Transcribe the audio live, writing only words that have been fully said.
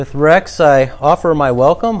With Rex, I offer my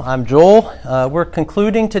welcome. I'm Joel. We're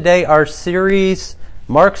concluding today our series,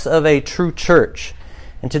 Marks of a True Church.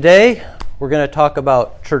 And today, we're going to talk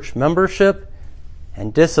about church membership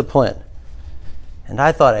and discipline. And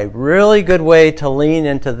I thought a really good way to lean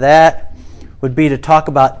into that would be to talk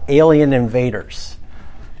about alien invaders.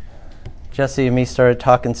 Jesse and me started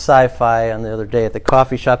talking sci-fi on the other day at the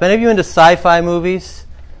coffee shop. Any of you into sci-fi movies?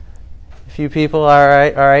 A few people, all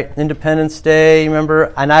right. Independence Day,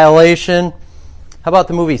 remember? Annihilation. How about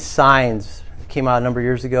the movie Signs? It came out a number of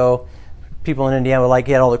years ago. People in Indiana were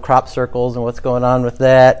get all the crop circles and what's going on with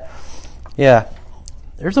that. Yeah.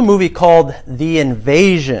 There's a movie called The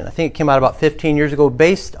Invasion. I think it came out about 15 years ago,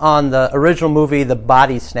 based on the original movie, The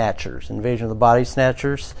Body Snatchers, Invasion of the Body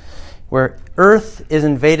Snatchers, where Earth is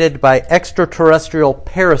invaded by extraterrestrial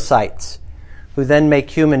parasites who then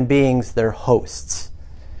make human beings their hosts.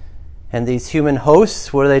 And these human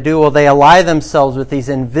hosts, what do? Well, they ally themselves with these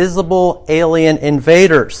invisible alien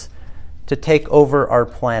invaders to take over our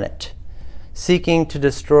planet, seeking to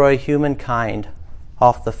destroy humankind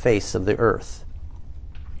off the face of the earth.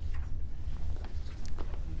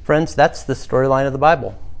 Friends, that's the storyline of the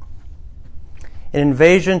Bible. An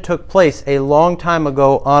invasion took place a long time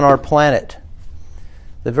ago on our planet.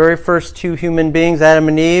 The very first two human beings, Adam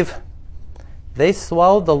and Eve, they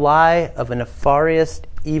swallowed the lie of a nefarious,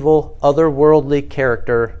 evil, otherworldly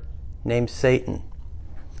character named Satan.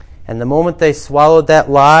 And the moment they swallowed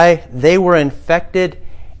that lie, they were infected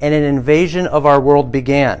and an invasion of our world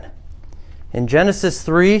began. In Genesis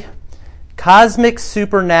 3, cosmic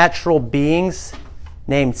supernatural beings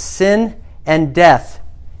named Sin and Death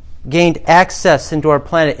gained access into our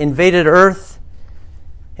planet, invaded Earth,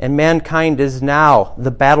 and mankind is now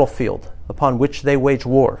the battlefield upon which they wage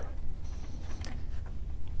war.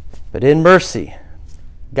 But in mercy,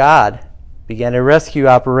 God began a rescue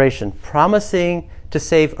operation, promising to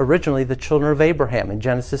save originally the children of Abraham in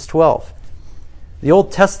Genesis 12. The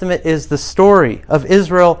Old Testament is the story of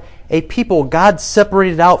Israel, a people God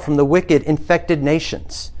separated out from the wicked, infected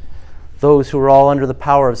nations, those who were all under the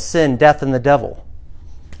power of sin, death, and the devil.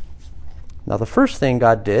 Now, the first thing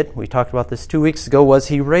God did, we talked about this 2 weeks ago, was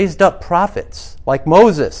He raised up prophets like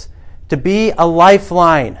Moses to be a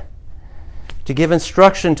lifeline, to give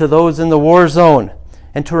instruction to those in the war zone,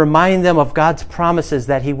 and to remind them of God's promises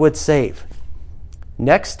that He would save.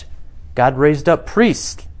 Next, God raised up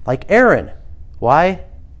priests like Aaron. Why?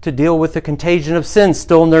 To deal with the contagion of sin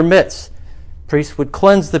still in their midst. Priests would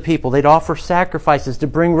cleanse the people. They'd offer sacrifices to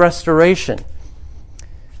bring restoration.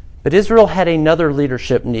 But Israel had another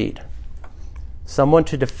leadership need. Someone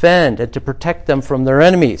to defend and to protect them from their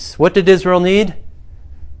enemies. What did Israel need?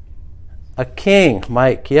 A king,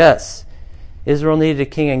 Mike, yes. Israel needed a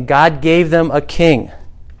king, and God gave them a king,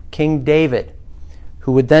 King David,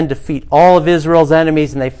 who would then defeat all of Israel's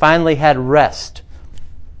enemies, and they finally had rest.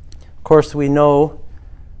 Of course, we know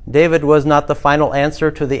David was not the final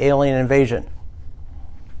answer to the alien invasion.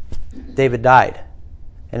 David died,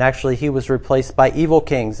 and actually he was replaced by evil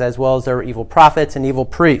kings, as well as there were evil prophets and evil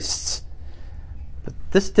priests. But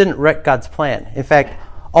this didn't wreck God's plan. In fact,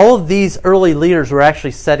 all of these early leaders were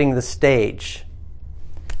actually setting the stage.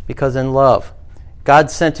 Because in love,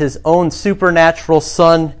 God sent His own supernatural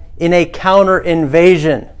Son in a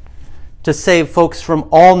counter-invasion to save folks from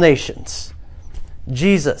all nations.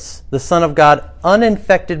 Jesus, the Son of God,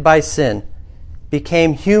 uninfected by sin,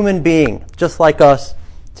 became human being, just like us,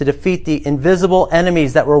 to defeat the invisible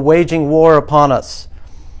enemies that were waging war upon us.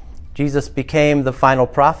 Jesus became the final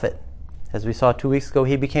prophet. As we saw 2 weeks ago,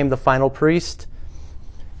 He became the final priest.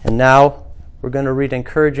 And now we're going to read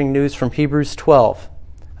encouraging news from Hebrews 12.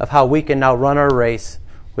 Of how we can now run our race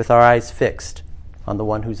with our eyes fixed on the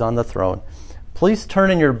one who's on the throne. Please turn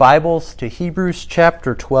in your Bibles to Hebrews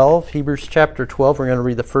chapter 12. Hebrews chapter 12, we're going to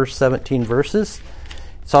read the first 17 verses.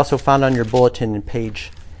 It's also found on your bulletin in page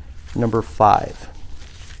number 5.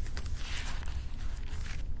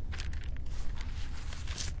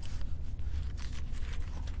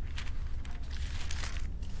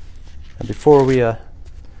 And before we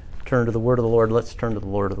turn to the word of the Lord, let's turn to the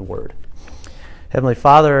Lord of the Word. Heavenly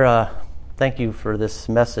Father, thank You for this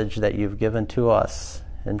message that You've given to us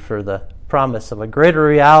and for the promise of a greater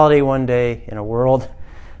reality one day in a world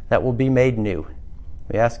that will be made new.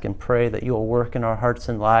 We ask and pray that You will work in our hearts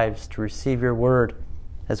and lives to receive Your word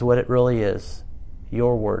as what it really is,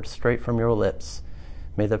 Your word, straight from Your lips.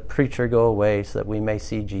 May the preacher go away so that we may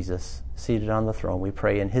see Jesus seated on the throne. We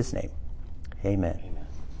pray in His name. Amen.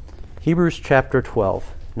 Hebrews chapter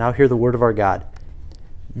 12. Now hear the word of our God.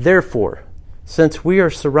 Therefore, since we are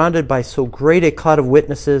surrounded by so great a cloud of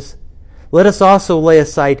witnesses, let us also lay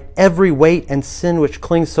aside every weight and sin which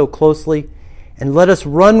clings so closely, And let us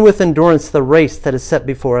run with endurance the race that is set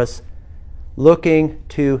before us, looking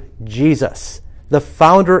to Jesus, the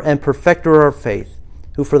founder and perfecter of our faith,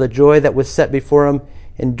 who for the joy that was set before him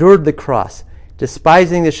endured the cross,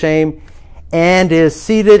 despising the shame, and is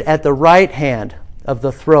seated at the right hand of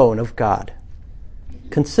the throne of God.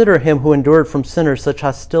 Consider him who endured from sinners such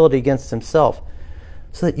hostility against himself,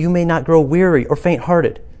 so that you may not grow weary or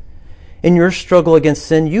faint-hearted. In your struggle against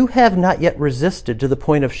sin, you have not yet resisted to the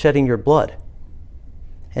point of shedding your blood.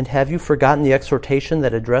 And have you forgotten the exhortation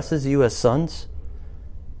that addresses you as sons?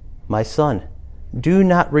 My son, do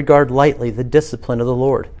not regard lightly the discipline of the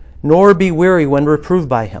Lord, nor be weary when reproved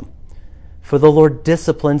by him. For the Lord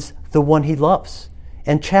disciplines the one he loves,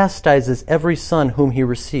 and chastises every son whom he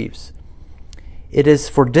receives. It is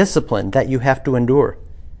for discipline that you have to endure.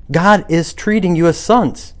 God is treating you as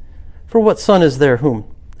sons. For what son is there whom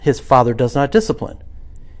his father does not discipline?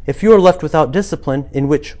 If you are left without discipline, in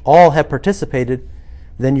which all have participated,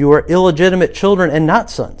 then you are illegitimate children and not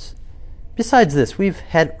sons. Besides this, we've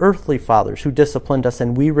had earthly fathers who disciplined us,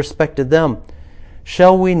 and we respected them.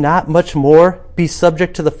 Shall we not much more be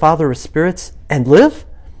subject to the Father of spirits and live?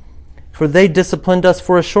 For they disciplined us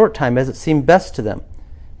for a short time, as it seemed best to them.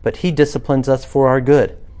 But he disciplines us for our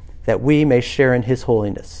good, that we may share in his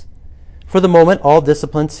holiness. For the moment, all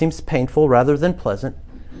discipline seems painful rather than pleasant,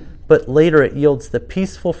 but later it yields the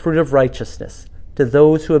peaceful fruit of righteousness to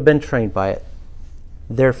those who have been trained by it.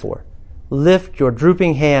 Therefore, lift your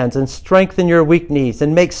drooping hands and strengthen your weak knees,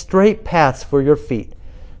 and make straight paths for your feet,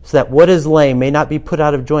 so that what is lame may not be put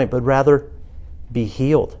out of joint, but rather be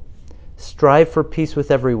healed. Strive for peace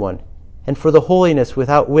with everyone, and for the holiness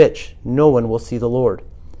without which no one will see the Lord.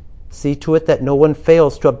 See to it that no one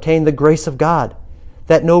fails to obtain the grace of God,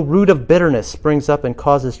 that no root of bitterness springs up and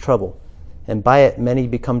causes trouble, and by it many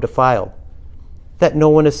become defiled. That no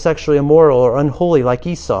one is sexually immoral or unholy like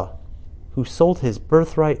Esau, who sold his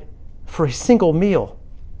birthright for a single meal.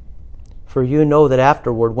 For you know that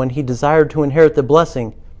afterward, when he desired to inherit the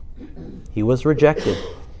blessing, he was rejected,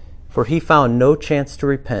 for he found no chance to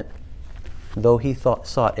repent, though he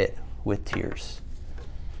sought it with tears.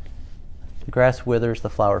 The grass withers, the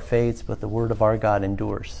flower fades, but the word of our God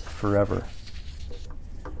endures forever.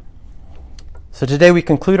 So today we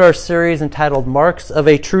conclude our series entitled Marks of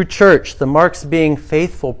a True Church, the marks being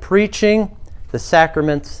faithful preaching, the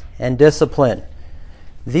sacraments, and discipline.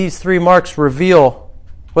 These three marks reveal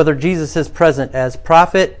whether Jesus is present as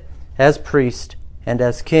prophet, as priest, and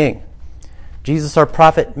as king. Jesus, our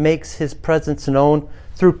prophet, makes his presence known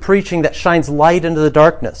through preaching that shines light into the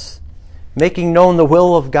darkness, making known the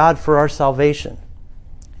will of God for our salvation.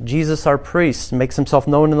 Jesus, our priest, makes himself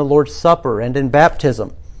known in the Lord's Supper and in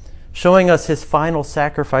baptism, showing us his final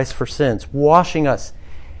sacrifice for sins, washing us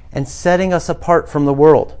and setting us apart from the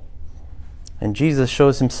world. And Jesus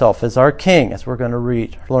shows himself as our king, as we're going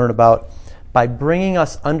to learn about, by bringing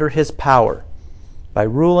us under his power, by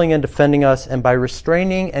ruling and defending us, and by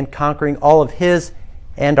restraining and conquering all of his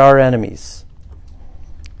and our enemies.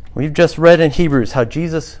 We've just read in Hebrews how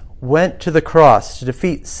Jesus went to the cross to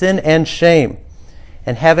defeat sin and shame,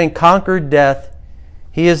 and having conquered death,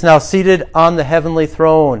 he is now seated on the heavenly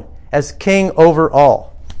throne as king over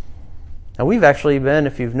all. Now we've actually been,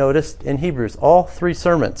 if you've noticed, in Hebrews, all three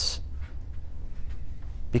sermons,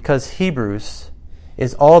 because Hebrews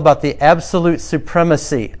is all about the absolute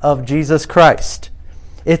supremacy of Jesus Christ.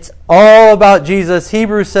 It's all about Jesus.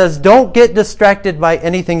 Hebrews says, don't get distracted by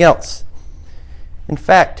anything else. In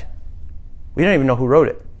fact, we don't even know who wrote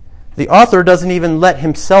it. The author doesn't even let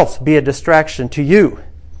himself be a distraction to you.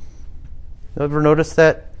 You ever notice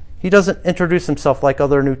that? He doesn't introduce himself like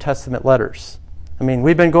other New Testament letters. I mean,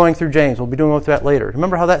 we've been going through James. We'll be doing that later.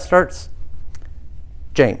 Remember how that starts?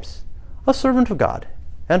 James, a servant of God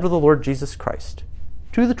and of the Lord Jesus Christ,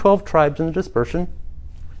 to the 12 tribes in the dispersion,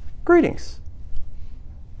 greetings.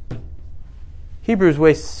 Hebrews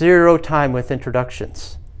wastes zero time with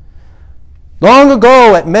introductions. Long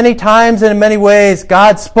ago, at many times and in many ways,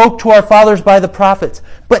 God spoke to our fathers by the prophets.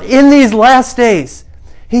 But in these last days,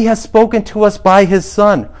 he has spoken to us by his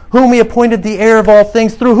Son, whom he appointed the heir of all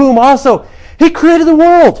things, through whom also he created the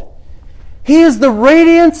world. He is the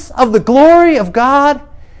radiance of the glory of God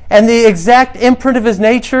and the exact imprint of his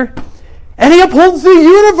nature, and he upholds the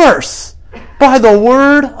universe by the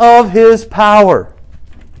word of his power.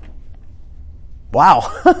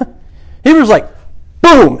 Wow. Hebrews like,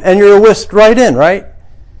 boom, and you're whisked right in, right?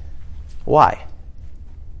 Why?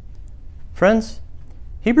 Friends,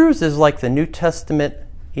 Hebrews is like the New Testament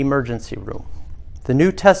emergency room. The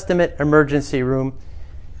New Testament emergency room,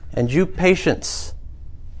 and you patients,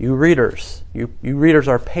 you readers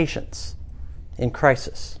are patients in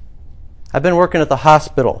crisis. I've been working at the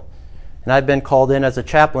hospital and I've been called in as a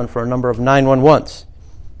chaplain for a number of 911s. Do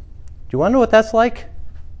you want to know what that's like?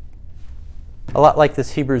 A lot like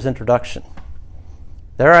this Hebrews introduction.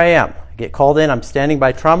 There I am. I get called in. I'm standing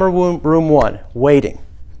by trauma room 1, waiting.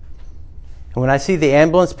 And when I see the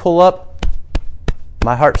ambulance pull up,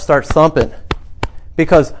 my heart starts thumping.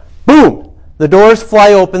 Because, boom, the doors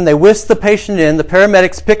fly open. They whisk the patient in. The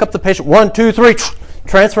paramedics pick up the patient. 1, 2, 3,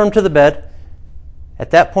 transfer him to the bed.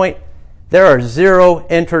 At that point, there are 0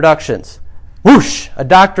 introductions. Whoosh! A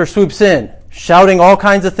doctor swoops in, shouting all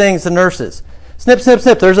kinds of things to nurses. Snip, snip,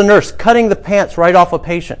 snip. There's a nurse cutting the pants right off a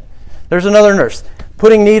patient. There's another nurse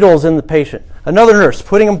putting needles in the patient. Another nurse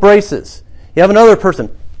putting in braces. You have another person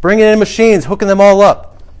bringing in machines, hooking them all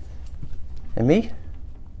up. And me?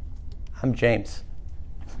 I'm James.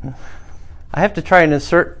 I have to try and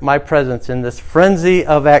insert my presence in this frenzy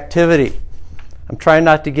of activity. I'm trying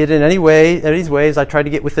not to get in any ways. I try to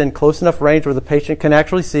get within close enough range where the patient can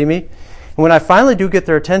actually see me. And when I finally do get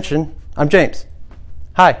their attention, I'm James.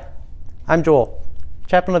 Hi, I'm Joel,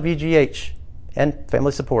 chaplain of EGH and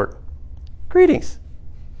family support. Greetings.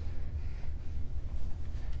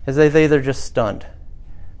 As they're just stunned,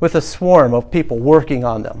 with a swarm of people working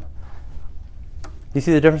on them. You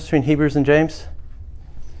see the difference between Hebrews and James?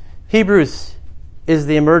 Hebrews is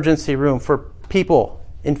the emergency room for people,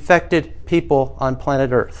 infected people on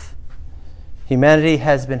planet Earth. Humanity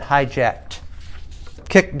has been hijacked,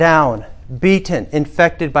 kicked down, beaten,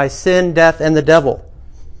 infected by sin, death, and the devil.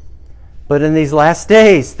 But in these last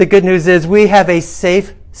days, the good news is we have a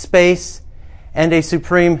safe space and a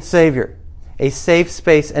supreme Savior. A safe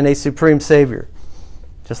space and a supreme Savior.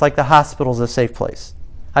 Just like the hospital is a safe place.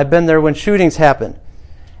 I've been there when shootings happen,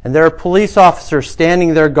 and there are police officers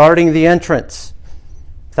standing there guarding the entrance.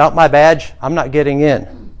 Without my badge, I'm not getting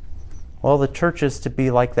in. Well, the church is to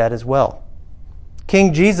be like that as well.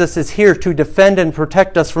 King Jesus is here to defend and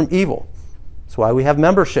protect us from evil. That's why we have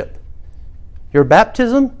membership. Your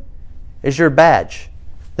baptism is your badge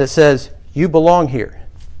that says you belong here.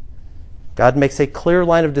 God makes a clear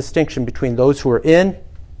line of distinction between those who are in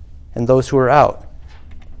and those who are out.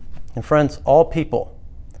 And friends, all people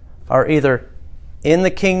are either in the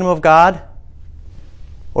kingdom of God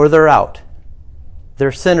or they're out.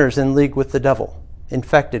 They're sinners in league with the devil,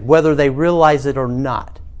 infected, whether they realize it or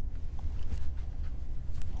not.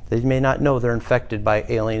 They may not know they're infected by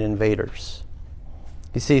alien invaders.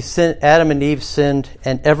 You see, Adam and Eve sinned,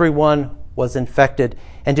 and everyone was infected.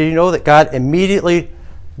 And did you know that God immediately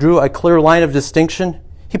drew a clear line of distinction?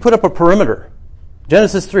 He put up a perimeter.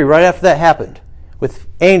 Genesis 3, right after that happened, with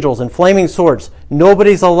angels and flaming swords.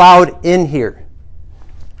 Nobody's allowed in here.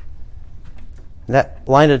 That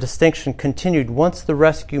line of distinction continued once the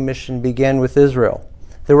rescue mission began with Israel.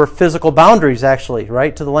 There were physical boundaries, actually,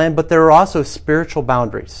 right, to the land, but there were also spiritual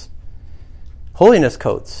boundaries. Holiness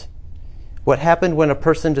codes. What happened when a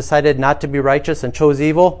person decided not to be righteous and chose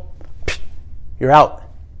evil? You're out.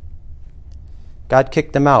 God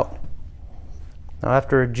kicked them out. Now,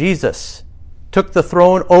 after Jesus took the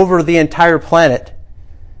throne over the entire planet,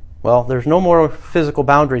 well, there's no more physical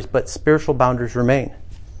boundaries, but spiritual boundaries remain.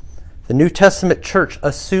 The New Testament church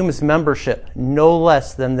assumes membership no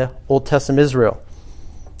less than the Old Testament Israel.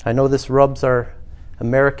 I know this rubs our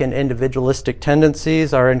American individualistic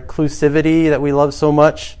tendencies, our inclusivity that we love so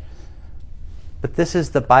much, but this is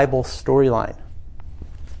the Bible storyline.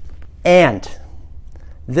 And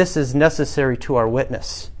this is necessary to our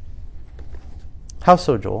witness. How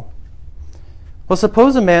so, Joel? Well,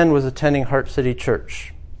 suppose a man was attending Heart City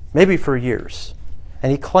Church, maybe for years,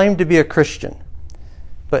 and he claimed to be a Christian,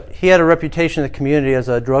 but he had a reputation in the community as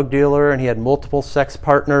a drug dealer, and he had multiple sex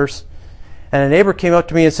partners. And a neighbor came up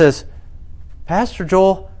to me and says, Pastor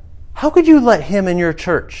Joel, how could you let him in your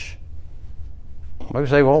church? I would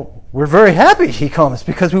say, well, we're very happy he comes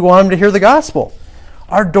because we want him to hear the gospel.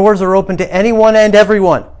 Our doors are open to anyone and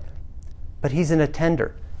everyone. But he's an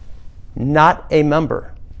attender, not a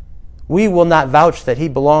member. We will not vouch that he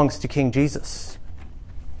belongs to King Jesus.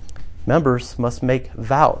 Members must make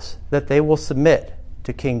vows that they will submit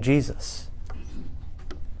to King Jesus.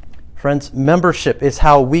 Friends, membership is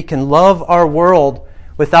how we can love our world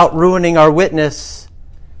without ruining our witness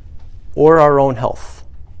or our own health.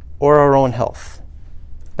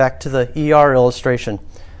 Back to the ER illustration.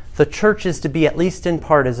 The church is to be, at least in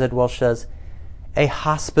part, as Ed Welch says, a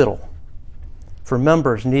hospital for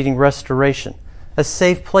members needing restoration, a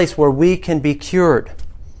safe place where we can be cured.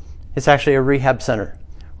 It's actually a rehab center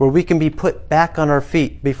where we can be put back on our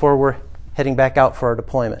feet before we're heading back out for our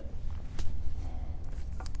deployment.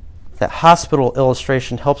 That hospital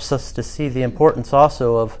illustration helps us to see the importance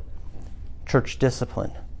also of church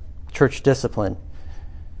discipline. Church discipline.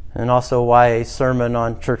 And also why a sermon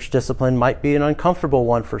on church discipline might be an uncomfortable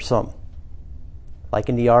one for some, like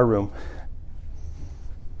in the ER room.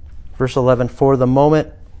 Verse 11, for the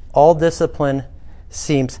moment, all discipline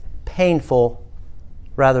seems painful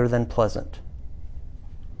rather than pleasant.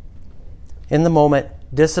 In the moment,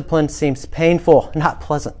 discipline seems painful, not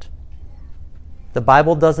pleasant. The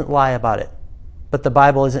Bible doesn't lie about it, but the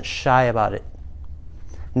Bible isn't shy about it.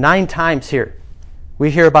 9 times here,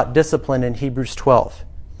 we hear about discipline in Hebrews 12,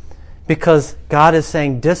 because God is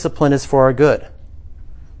saying discipline is for our good.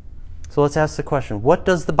 So let's ask the question, what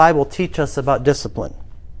does the Bible teach us about discipline?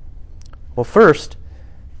 Well, first,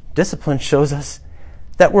 discipline shows us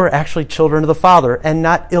that we're actually children of the Father and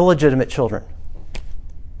not illegitimate children.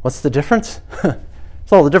 What's the difference?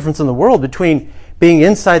 It's all the difference in the world between being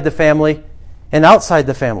inside the family and outside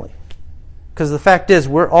the family. Because the fact is,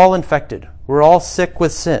 we're all infected. We're all sick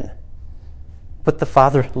with sin. But the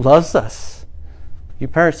Father loves us. You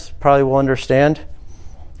parents probably will understand.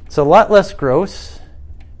 It's a lot less gross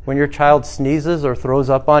when your child sneezes or throws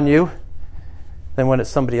up on you than when it's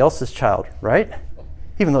somebody else's child, right?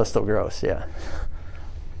 Even though it's still gross, yeah.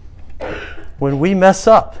 When we mess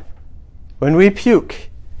up, when we puke,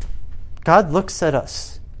 God looks at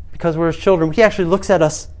us because we're His children. He actually looks at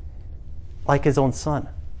us like His own Son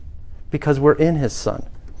because we're in His Son.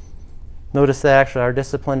 Notice that actually our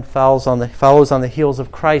discipline follows on the heels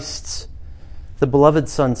of Christ's, the beloved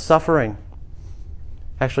Son, suffering.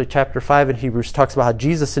 Actually, chapter 5 in Hebrews talks about how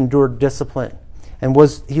Jesus endured discipline and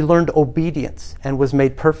he learned obedience and was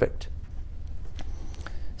made perfect.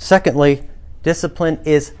 Secondly, discipline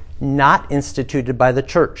is not instituted by the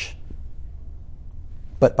church,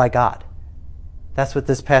 but by God. That's what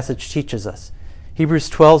this passage teaches us. Hebrews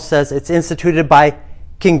 12 says it's instituted by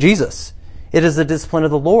King Jesus. It is the discipline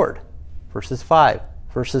of the Lord, verses 5,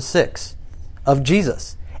 verses 6, of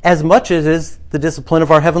Jesus, as much as it is the discipline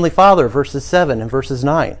of our Heavenly Father, verses 7 and verses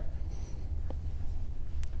 9.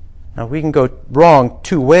 Now, we can go wrong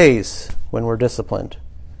 2 ways when we're disciplined.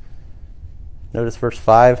 Notice verse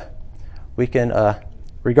 5. We can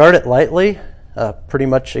regard it lightly, pretty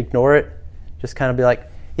much ignore it, just kind of be like,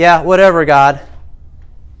 yeah, whatever, God.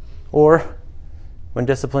 Or when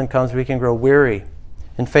discipline comes, we can grow weary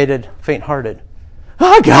and faint-hearted.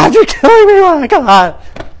 Oh, God, you're killing me. Oh, my God.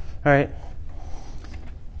 All right.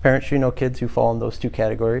 Parents, you know kids who fall in those 2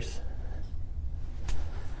 categories.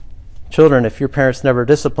 Children, if your parents never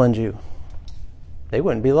disciplined you, they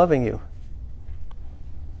wouldn't be loving you.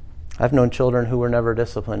 I've known children who were never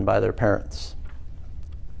disciplined by their parents.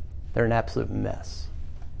 They're an absolute mess.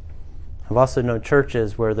 I've also known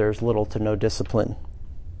churches where there's little to no discipline.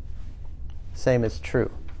 Same is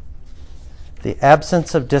true. The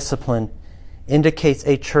absence of discipline indicates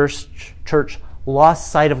a church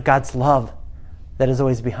lost sight of God's love that is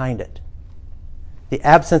always behind it. The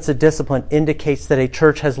absence of discipline indicates that a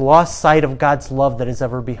church has lost sight of God's love that is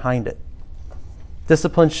ever behind it.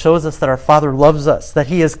 Discipline shows us that our Father loves us, that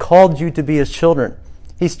He has called you to be His children.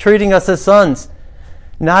 He's treating us as sons,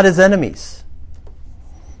 not as enemies.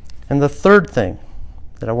 And the third thing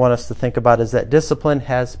that I want us to think about is that discipline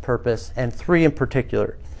has purpose, and 3 in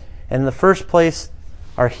particular. And in the first place,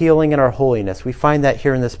 our healing and our holiness. We find that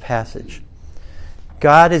here in this passage.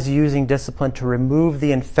 God is using discipline to remove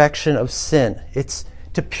the infection of sin. It's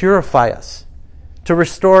to purify us, to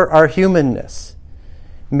restore our humanness,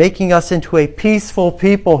 making us into a peaceful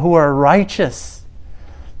people who are righteous.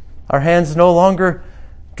 Our hands no longer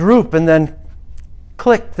droop and then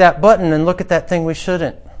click that button and look at that thing we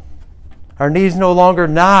shouldn't. Our knees no longer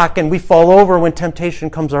knock and we fall over when temptation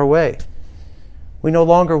comes our way. We no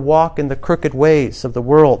longer walk in the crooked ways of the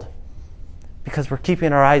world because we're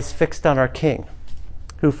keeping our eyes fixed on our King,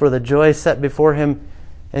 who for the joy set before Him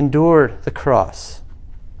endured the cross.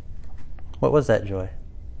 What was that joy?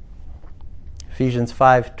 Ephesians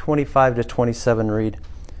 5:25-27 read,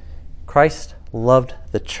 Christ loved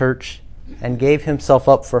the church and gave Himself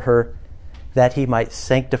up for her, that He might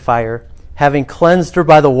sanctify her, having cleansed her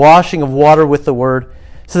by the washing of water with the word,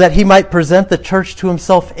 so that He might present the church to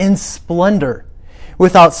Himself in splendor,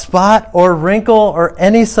 without spot or wrinkle or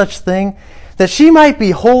any such thing, that she might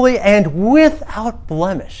be holy and without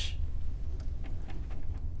blemish.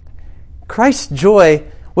 Christ's joy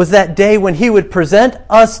was that day when He would present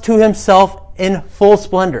us to Himself in full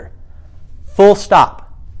splendor. Full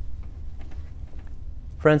stop.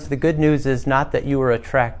 Friends, the good news is not that you are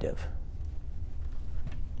attractive.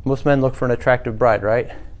 Most men look for an attractive bride,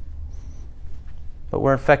 right? But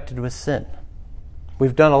we're infected with sin.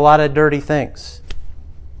 We've done a lot of dirty things.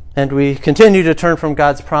 And we continue to turn from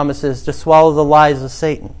God's promises to swallow the lies of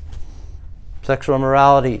Satan. Sexual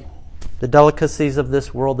immorality, the delicacies of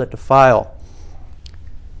this world that defile.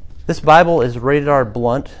 This Bible is rated R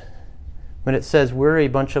blunt when it says we're a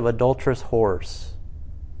bunch of adulterous whores.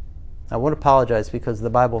 I won't apologize because the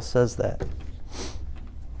Bible says that.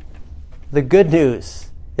 The good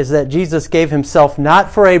news is that Jesus gave himself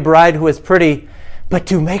not for a bride who is pretty, but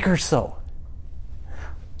to make her so.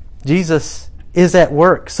 Jesus is at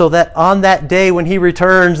work so that on that day when he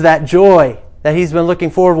returns, that joy that he's been looking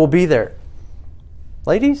for will be there.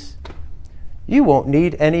 Ladies, you won't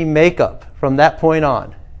need any makeup from that point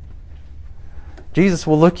on. Jesus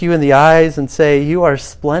will look you in the eyes and say, "You are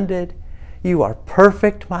splendid. You are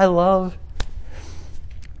perfect, my love."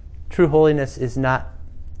 True holiness is not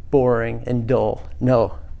boring and dull.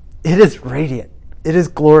 No, it is radiant. It is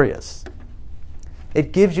glorious.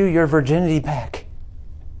 It gives you your virginity back,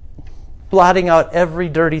 blotting out every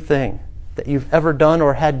dirty thing that you've ever done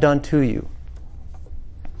or had done to you.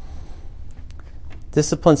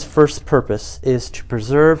 Discipline's first purpose is to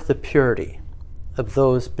preserve the purity of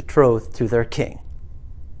those betrothed to their king.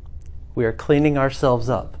 We are cleaning ourselves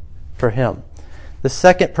up for him. The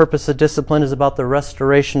second purpose of discipline is about the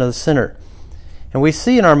restoration of the sinner. And we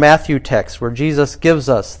see in our Matthew text where Jesus gives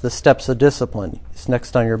us the steps of discipline. It's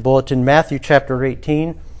next on your bulletin. Matthew chapter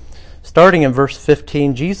 18, starting in verse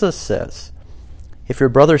 15, Jesus says, "If your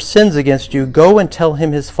brother sins against you, go and tell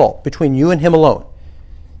him his fault between you and him alone.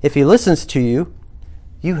 If he listens to you,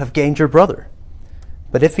 you have gained your brother.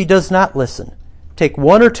 But if he does not listen, take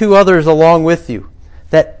one or two others along with you,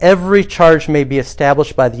 that every charge may be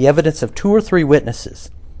established by the evidence of 2 or 3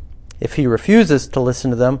 witnesses. If he refuses to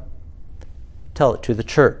listen to them, tell it to the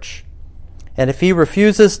church. And if he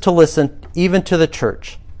refuses to listen even to the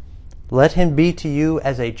church, let him be to you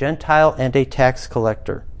as a Gentile and a tax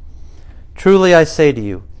collector. Truly I say to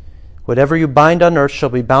you, whatever you bind on earth shall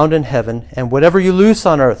be bound in heaven, and whatever you loose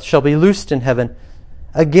on earth shall be loosed in heaven.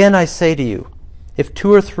 Again I say to you, if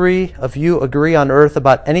 2 or 3 of you agree on earth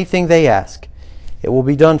about anything they ask, it will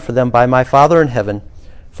be done for them by my Father in heaven.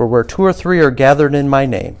 For where 2 or 3 are gathered in my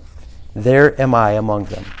name, there am I among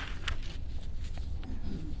them."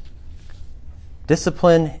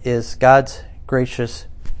 Discipline is God's gracious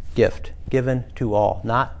gift given to all,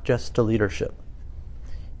 not just to leadership.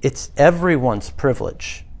 It's everyone's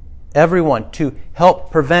privilege, everyone, to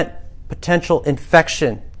help prevent potential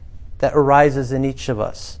infection that arises in each of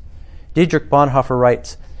us. Dietrich Bonhoeffer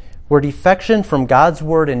writes, "Where defection from God's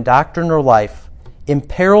word in doctrine or life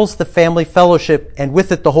imperils the family fellowship and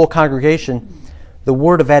with it the whole congregation, the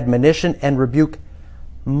word of admonition and rebuke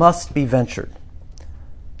must be ventured.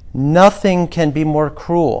 Nothing can be more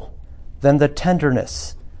cruel than the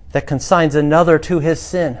tenderness that consigns another to his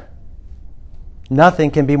sin.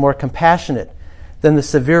 Nothing can be more compassionate than the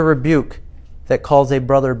severe rebuke that calls a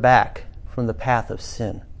brother back from the path of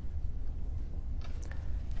sin.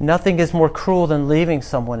 Nothing is more cruel than leaving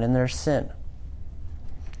someone in their sin.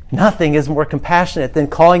 Nothing is more compassionate than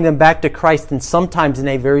calling them back to Christ, and sometimes in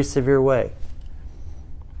a very severe way.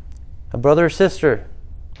 A brother or sister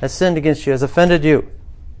has sinned against you, has offended you.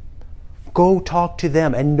 Go talk to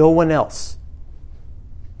them and no one else.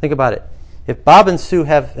 Think about it. If Bob and Sue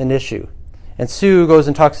have an issue, and Sue goes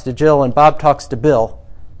and talks to Jill and Bob talks to Bill,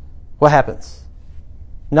 what happens?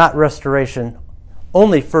 Not restoration,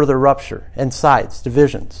 only further rupture and sides,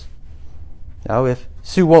 divisions. Now, if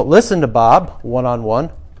Sue won't listen to Bob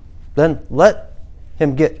one-on-one, then let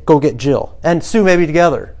him go get Jill. And Sue maybe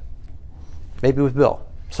together. Maybe with Bill.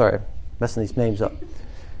 Sorry, I'm messing these names up.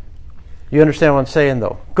 You understand what I'm saying,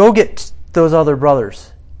 though. Go get those other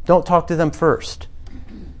brothers. Don't talk to them first.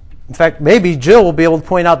 In fact, maybe Jill will be able to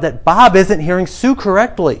point out that Bob isn't hearing Sue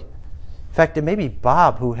correctly. In fact, it may be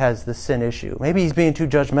Bob who has the sin issue. Maybe he's being too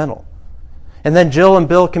judgmental. And then Jill and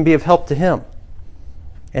Bill can be of help to him.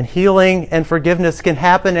 And healing and forgiveness can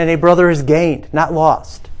happen, and a brother is gained, not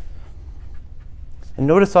lost. And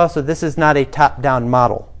notice also, this is not a top-down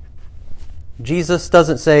model. Jesus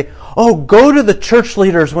doesn't say, "Oh, go to the church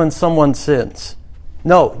leaders when someone sins."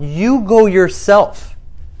 No, you go yourself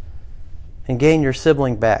and gain your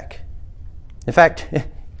sibling back. In fact,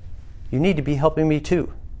 you need to be helping me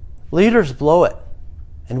too. Leaders blow it,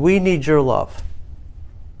 and we need your love.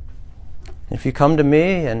 If you come to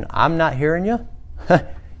me and I'm not hearing you,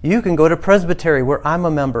 you can go to Presbytery where I'm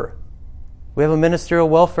a member. We have a ministerial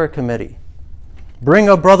welfare committee. Bring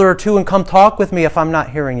a brother or two and come talk with me if I'm not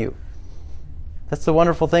hearing you. That's the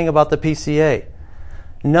wonderful thing about the PCA.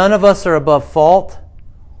 None of us are above fault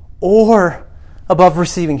or above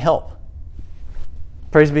receiving help.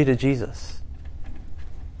 Praise be to Jesus.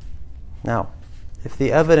 Now, if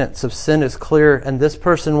the evidence of sin is clear and this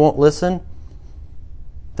person won't listen,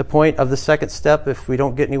 the point of the second step, if we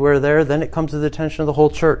don't get anywhere there, then it comes to the attention of the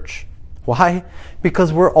whole church. Why?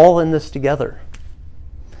 Because we're all in this together.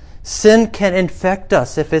 Sin can infect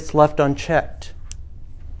us if it's left unchecked.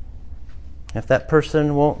 If that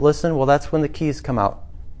person won't listen, well, that's when the keys come out.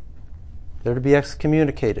 They're to be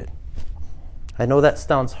excommunicated. I know that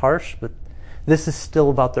sounds harsh, but this is still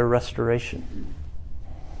about their restoration.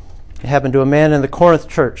 It happened to a man in the Corinth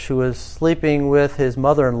church who was sleeping with his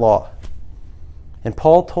mother-in-law. And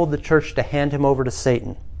Paul told the church to hand him over to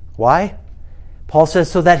Satan. Why? Paul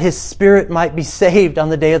says, so that his spirit might be saved on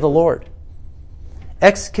the day of the Lord.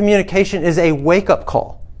 Excommunication is a wake-up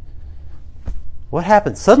call. What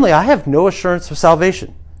happens? Suddenly I have no assurance of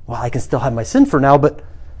salvation. Well, I can still have my sin for now, but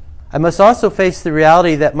I must also face the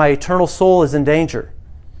reality that my eternal soul is in danger.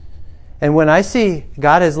 And when I see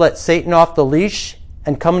God has let Satan off the leash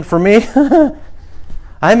and coming for me,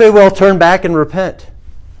 I may well turn back and repent.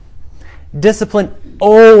 Discipline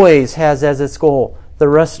always has as its goal the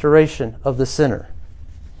restoration of the sinner.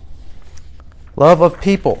 Love of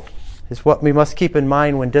people is what we must keep in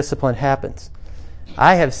mind when discipline happens.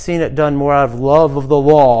 I have seen it done more out of love of the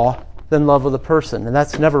law than love of the person, and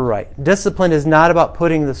that's never right. Discipline is not about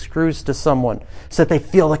putting the screws to someone so that they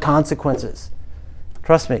feel the consequences.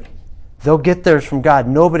 Trust me, they'll get theirs from God.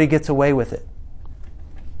 Nobody gets away with it.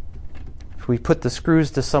 If we put the screws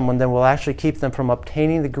to someone, then we'll actually keep them from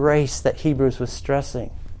obtaining the grace that Hebrews was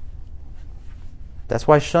stressing. That's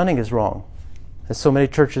why shunning is wrong, as so many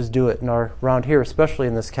churches do it around here, especially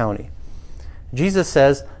in this county. Jesus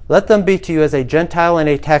says, let them be to you as a Gentile and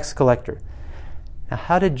a tax collector. Now,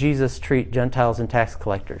 how did Jesus treat Gentiles and tax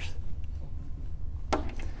collectors?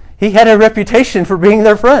 He had a reputation for being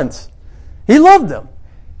their friends. He loved them.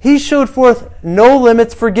 He showed forth no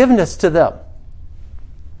limits forgiveness to them.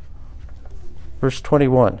 Verse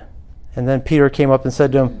 21. And then Peter came up and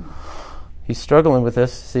said to him, he's struggling with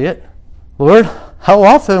this, see it? Lord, how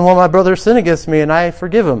often will my brother sin against me and I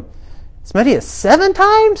forgive him? As many as 7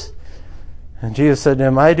 times? And Jesus said to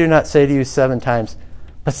him, I do not say to you 7 times,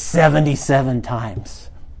 but 77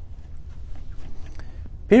 times.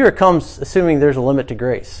 Peter comes assuming there's a limit to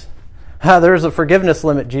grace. There's a forgiveness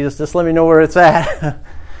limit, Jesus. Just let me know where it's at.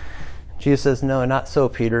 Jesus says, no, not so,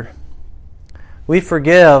 Peter. We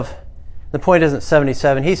forgive. The point isn't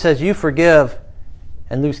 77. He says you forgive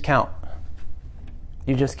and lose count.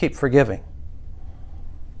 You just keep forgiving.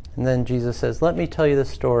 And then Jesus says, let me tell you the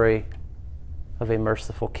story of a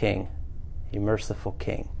merciful king. A merciful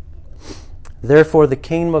king. Therefore the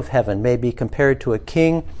kingdom of heaven may be compared to a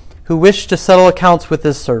king who wished to settle accounts with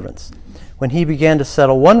his servants. When he began to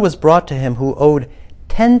settle, one was brought to him who owed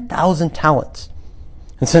 10,000 talents.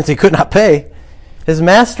 And since he could not pay, his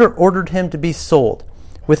master ordered him to be sold,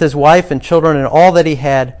 with his wife and children and all that he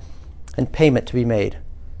had, and payment to be made.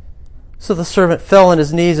 So the servant fell on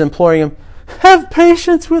his knees, imploring him, have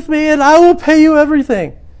patience with me, and I will pay you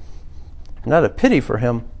everything. And out of pity for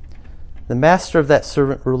him, the master of that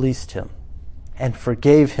servant released him and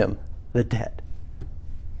forgave him the debt.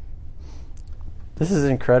 This is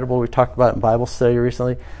incredible. We talked about it in Bible study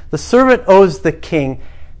recently. The servant owes the king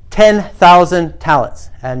 10,000 talents.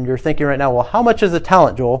 And you're thinking right now, well, how much is a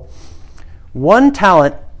talent, Joel? 1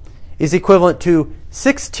 talent is equivalent to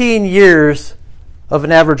 16 years of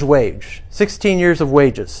an average wage. 16 years of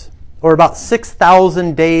wages. Or about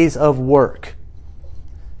 6,000 days of work.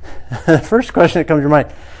 The first question that comes to your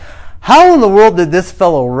mind, how in the world did this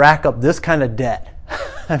fellow rack up this kind of debt?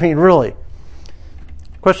 I mean, really.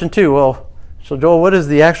 Question 2, well, so Joel, what is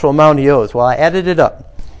the actual amount he owes? Well, I added it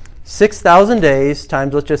up. 6,000 days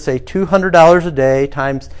times, let's just say $200 a day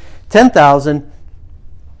times 10,000.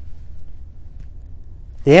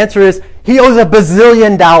 The answer is he owes $1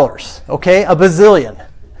 bazillion. Okay, $1 bazillion.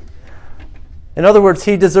 In other words,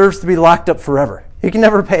 he deserves to be locked up forever. He can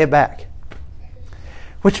never pay it back.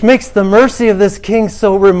 Which makes the mercy of this king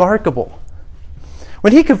so remarkable.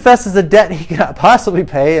 When he confesses a debt he cannot possibly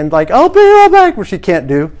pay and I'll pay it all back, which he can't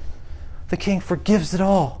do, the king forgives it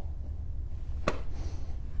all.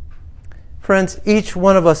 Friends, each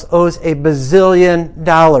one of us owes $1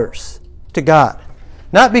 bazillion to God.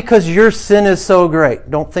 Not because your sin is so great.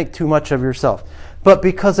 Don't think too much of yourself. But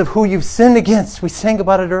because of who you've sinned against. We sang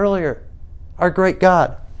about it earlier. Our great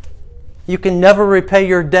God. You can never repay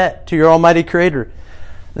your debt to your Almighty Creator.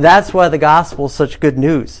 That's why the gospel is such good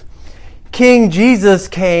news. King Jesus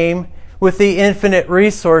came with the infinite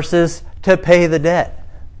resources to pay the debt.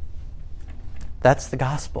 That's the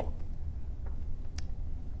gospel.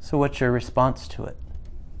 So what's your response to it?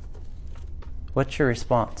 What's your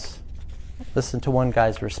response? Listen to one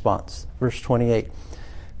guy's response. Verse 28.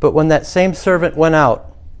 But when that same servant went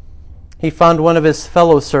out, he found one of his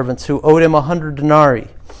fellow servants who owed him 100 denarii.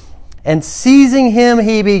 And seizing him,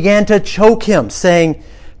 he began to choke him, saying,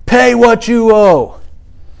 pay what you owe.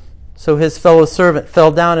 So his fellow servant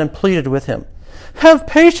fell down and pleaded with him, "Have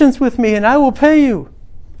patience with me, and I will pay you."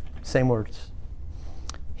 Same words.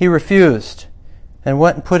 He refused and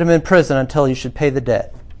went and put him in prison until he should pay the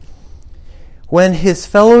debt. When his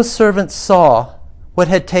fellow servants saw what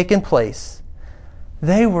had taken place,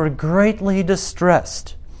 they were greatly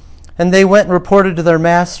distressed, and they went and reported to their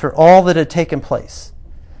master all that had taken place.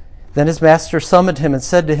 Then his master summoned him and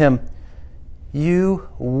said to him, "You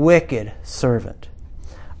wicked servant,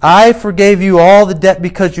 I forgave you all the debt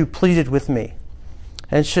because you pleaded with me.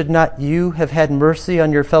 And should not you have had mercy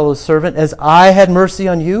on your fellow servant as I had mercy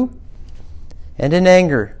on you?" And in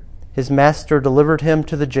anger, his master delivered him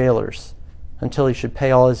to the jailers until he should pay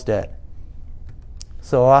all his debt.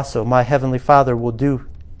 So also my heavenly Father will do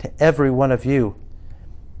to every one of you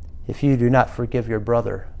if you do not forgive your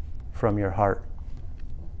brother from your heart.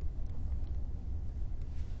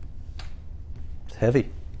 It's heavy.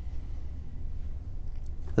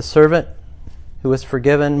 The servant who was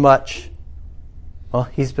forgiven much, well,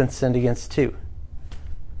 he's been sinned against too.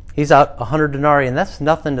 He's out 100 denarii, and that's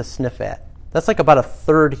nothing to sniff at. That's like about a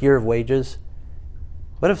third year of wages.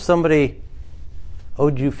 What if somebody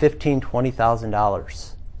owed you $15,000,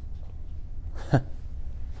 $20,000?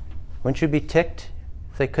 Wouldn't you be ticked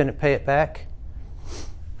if they couldn't pay it back?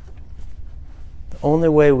 The only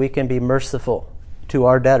way we can be merciful to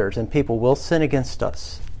our debtors, and people will sin against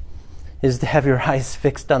us, is to have your eyes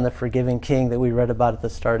fixed on the forgiving King that we read about at the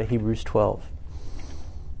start of Hebrews 12.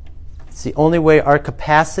 It's the only way our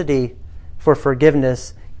capacity for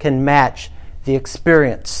forgiveness can match the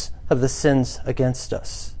experience of the sins against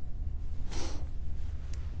us.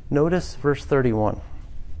 Notice verse 31.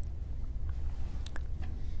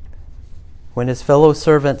 When his fellow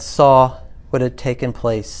servants saw what had taken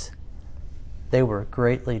place, they were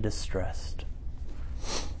greatly distressed.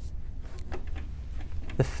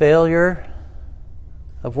 The failure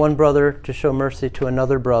of one brother to show mercy to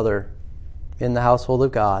another brother in the household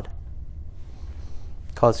of God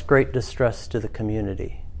caused great distress to the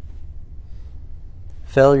community.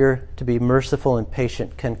 Failure to be merciful and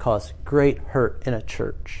patient can cause great hurt in a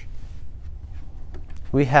church.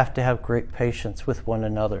 We have to have great patience with one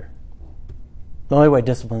another. The only way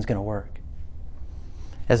discipline is going to work.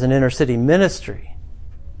 As an inner city ministry,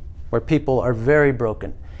 where people are very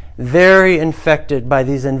broken, very infected by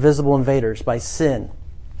these invisible invaders, by sin,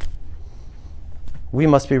 we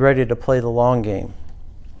must be ready to play the long game.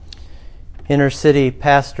 Inner city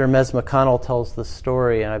pastor Mez McConnell tells the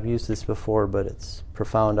story, and I've used this before, but it's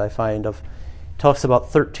profound, I find, talks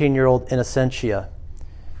about 13-year-old Innocentia.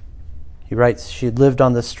 He writes, she had lived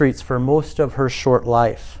on the streets for most of her short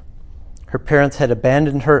life. Her parents had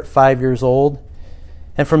abandoned her at 5 years old,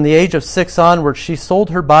 and from the age of 6 onward, she sold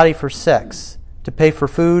her body for sex, to pay for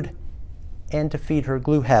food, and to feed her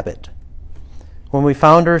glue habit. When we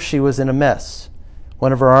found her, she was in a mess.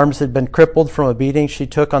 One of her arms had been crippled from a beating she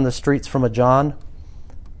took on the streets from a John.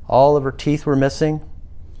 All of her teeth were missing,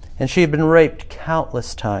 and she had been raped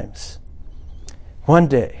countless times. One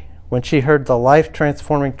day, when she heard the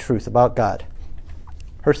life-transforming truth about God,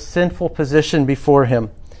 her sinful position before Him,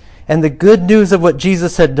 and the good news of what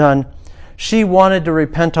Jesus had done, she wanted to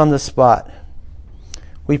repent on the spot.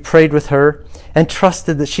 We prayed with her and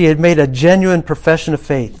trusted that she had made a genuine profession of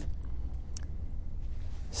faith.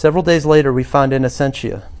 Several days later, we found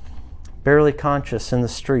Innocentia, barely conscious, in the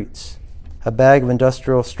streets, a bag of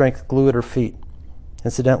industrial-strength glue at her feet.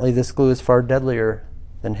 Incidentally, this glue is far deadlier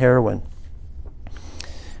than heroin.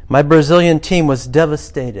 My Brazilian team was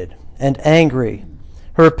devastated and angry.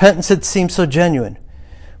 Her repentance had seemed so genuine.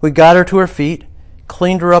 We got her to her feet,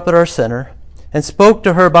 cleaned her up at our center, and spoke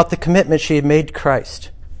to her about the commitment she had made to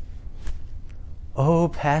Christ. "Oh,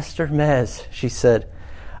 Pastor Mez," she said,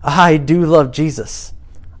 "I do love Jesus.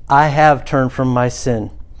 I have turned from my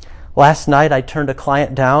sin. Last night I turned a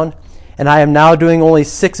client down, and I am now doing only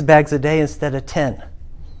 6 bags a day instead of 10.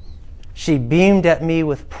 She beamed at me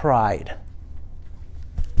with pride,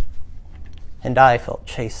 and I felt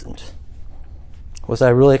chastened. Was I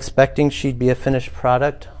really expecting she'd be a finished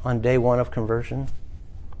product on day 1 of conversion?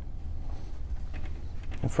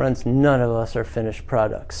 And friends, none of us are finished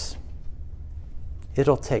products.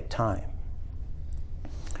 It'll take time.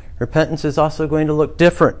 Repentance is also going to look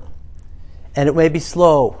different, and it may be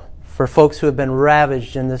slow for folks who have been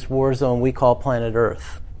ravaged in this war zone we call planet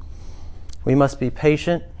Earth. We must be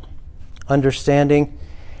patient, understanding,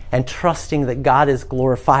 and trusting that God is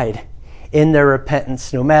glorified in their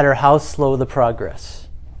repentance, no matter how slow the progress.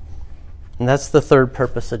 And that's the third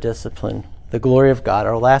purpose of discipline, the glory of God.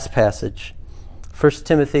 Our last passage, 1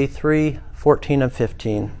 Timothy 3:14 and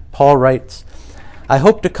 15. Paul writes, "I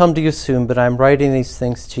hope to come to you soon, but I am writing these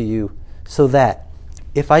things to you so that,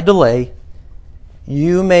 if I delay,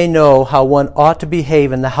 you may know how one ought to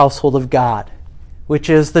behave in the household of God, which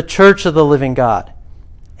is the church of the living God,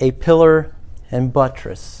 a pillar and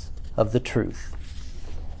buttress of the truth.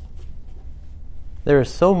 There is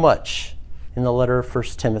so much in the letter of 1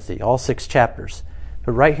 Timothy, all 6 chapters.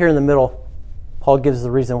 But right here in the middle, Paul gives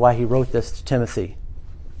the reason why he wrote this to Timothy.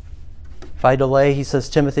 If I delay, he says,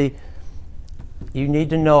 Timothy, you need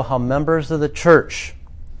to know how members of the church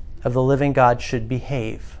of the living God should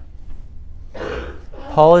behave.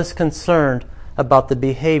 Paul is concerned about the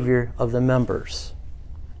behavior of the members.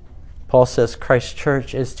 Paul says Christ's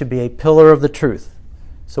church is to be a pillar of the truth.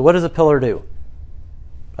 So what does a pillar do?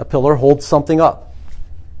 A pillar holds something up.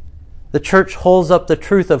 The church holds up the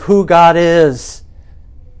truth of who God is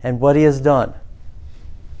and what He has done.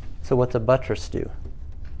 So what's a buttress do?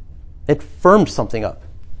 It firms something up.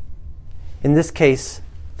 In this case,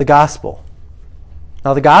 the gospel.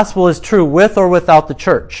 Now the gospel is true with or without the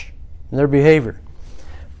church and their behavior.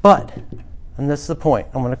 But, and this is the point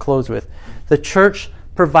I'm going to close with, the church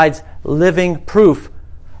provides living proof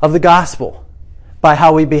of the gospel by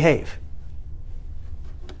how we behave.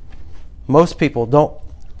 Most people don't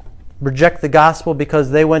reject the gospel because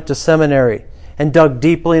they went to seminary and dug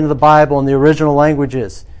deeply into the Bible and the original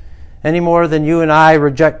languages, any more than you and I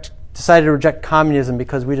decided to reject communism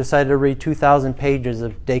because we decided to read 2,000 pages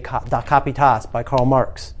of De Capitas by Karl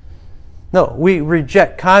Marx. No, we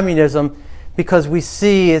reject communism because we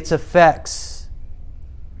see its effects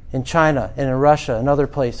in China and in Russia and other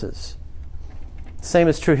places. The same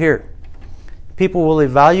is true here. People will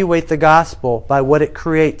evaluate the gospel by what it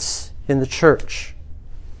creates in the church,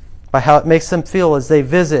 by how it makes them feel as they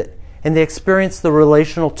visit and they experience the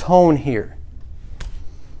relational tone here.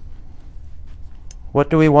 What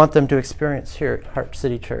do we want them to experience here at Heart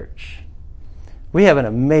City Church? We have an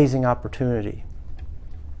amazing opportunity.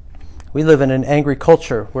 We live in an angry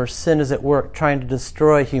culture where sin is at work trying to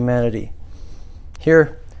destroy humanity.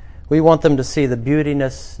 Here, we want them to see the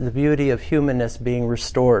beauty of humanness being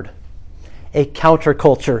restored. A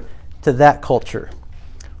counterculture to that culture,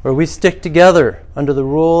 where we stick together under the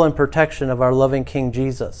rule and protection of our loving King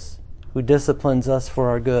Jesus, who disciplines us for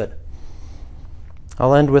our good.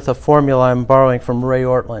 I'll end with a formula I'm borrowing from Ray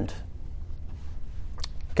Ortland.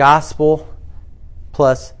 Gospel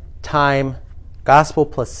plus time, gospel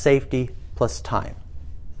plus safety plus time.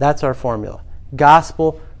 That's our formula.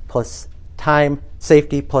 Gospel plus time,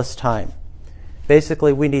 safety plus time.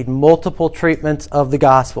 Basically, we need multiple treatments of the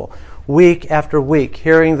gospel, week after week,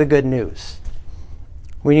 hearing the good news.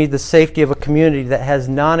 We need the safety of a community that has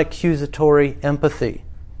non-accusatory empathy,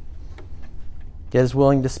 that is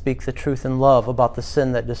willing to speak the truth in love about the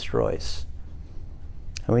sin that destroys.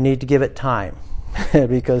 And we need to give it time,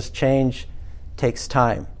 because change takes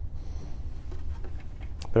time.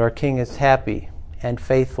 But our King is happy and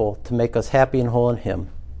faithful to make us happy and whole in Him.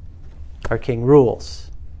 Our King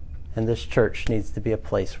rules, and this church needs to be a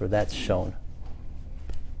place where that's shown.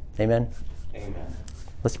 Amen? Amen.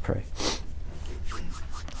 Let's pray.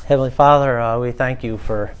 Heavenly Father, we thank You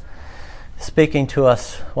for speaking to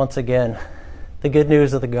us once again the good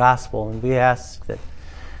news of the gospel, and we ask that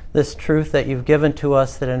this truth that You've given to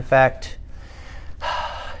us, that in fact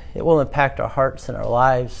it will impact our hearts and our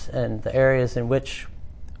lives and the areas in which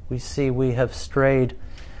we see we have strayed.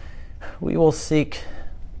 We will seek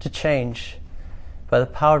to change by the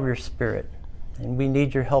power of Your Spirit, and we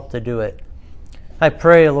need Your help to do it. I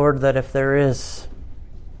pray, Lord, that if there is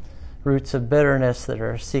roots of bitterness that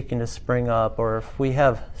are seeking to spring up, or if we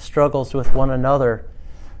have struggles with one another,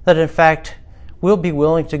 that in fact we'll be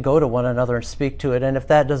willing to go to one another and speak to it. And if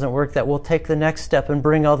that doesn't work, that we'll take the next step and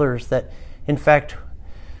bring others, that in fact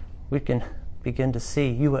we can begin to see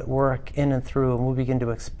You at work in and through, and we'll begin to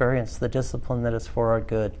experience the discipline that is for our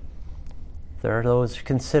good. There are those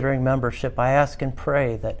considering membership. I ask and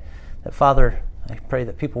pray that Father, I pray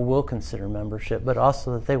that people will consider membership, but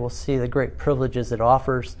also that they will see the great privileges it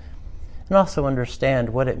offers, and also understand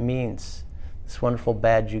what it means, this wonderful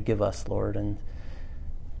badge You give us, Lord, and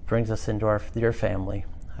brings us into Your family.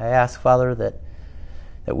 I ask, Father, that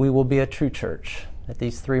we will be a true church, that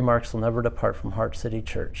these 3 marks will never depart from Heart City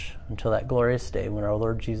Church until that glorious day when our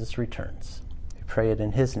Lord Jesus returns. We pray it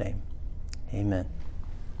in His name. Amen.